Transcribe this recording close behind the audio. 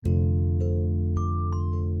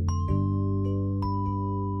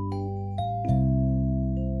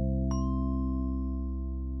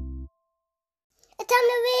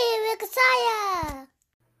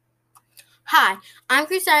Hi, I'm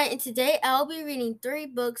Chriscya, and today I will be reading 3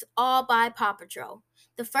 books all by Paw Patrol.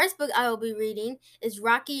 The first book I will be reading is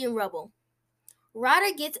Rocky and Rubble.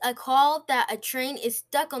 Ryder gets a call that a train is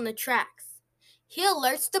stuck on the tracks. He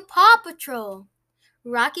alerts the Paw Patrol.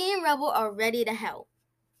 Rocky and Rubble are ready to help.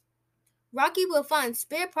 Rocky will find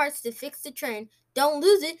spare parts to fix the train. Don't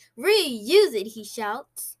lose it, reuse it, he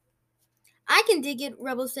shouts. I can dig it,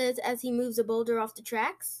 Rubble says as he moves a boulder off the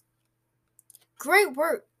tracks. Great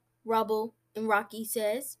work, Rubble and Rocky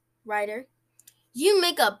says. Ryder. You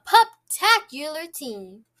make a pup-tacular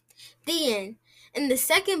team. The end. And the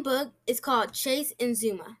second book is called Chase and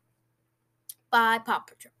Zuma by Paw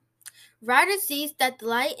Patrol. Ryder sees that the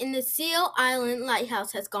light in the Seal Island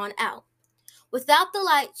lighthouse has gone out. Without the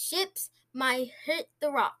light, ships might hit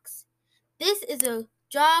the rocks. This is a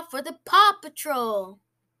job for the Paw Patrol.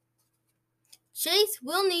 Chase,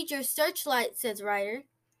 we'll need your searchlight, says Ryder.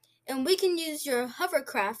 And we can use your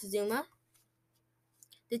hovercraft, Zuma.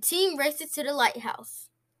 The team races to the lighthouse.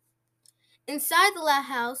 Inside the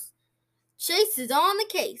lighthouse, Chase is on the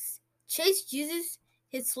case. Chase uses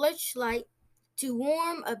his searchlight to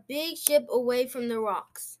warm a big ship away from the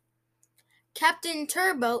rocks. Captain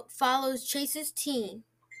Turboat follows Chase's team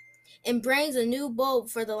and brings a new bulb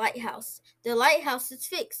for the lighthouse. The lighthouse is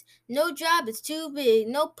fixed. No job is too big.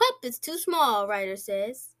 No pup is too small, Ryder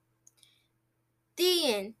says.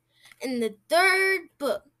 The end. And the third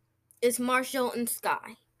book is Marshall and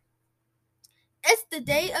Sky. It's the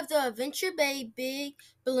day of the Adventure Bay Big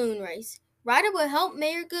Balloon Race. Ryder will help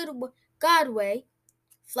Mayor Godway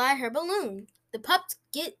fly her balloon. The pups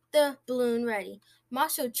get the balloon ready.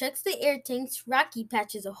 Marshall checks the air tanks. Rocky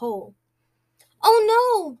patches a hole. Oh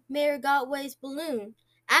no! Mayor Godway's balloon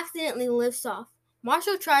accidentally lifts off.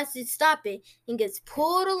 Marshall tries to stop it and gets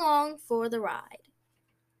pulled along for the ride.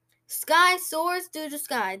 Sky soars through the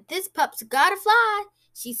sky. This pup's gotta fly,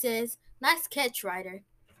 she says. Nice catch, Ryder.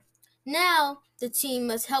 Now the team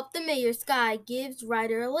must help the mayor. Sky gives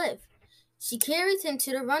Ryder a lift. She carries him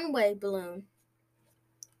to the runway balloon.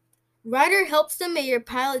 Ryder helps the mayor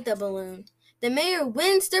pilot the balloon. The mayor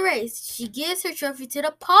wins the race. She gives her trophy to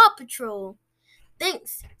the Paw Patrol.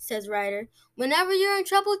 Thanks, says Ryder. Whenever you're in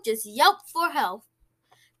trouble, just yelp for help.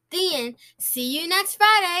 The end. See you next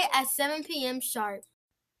Friday at 7 p.m. sharp.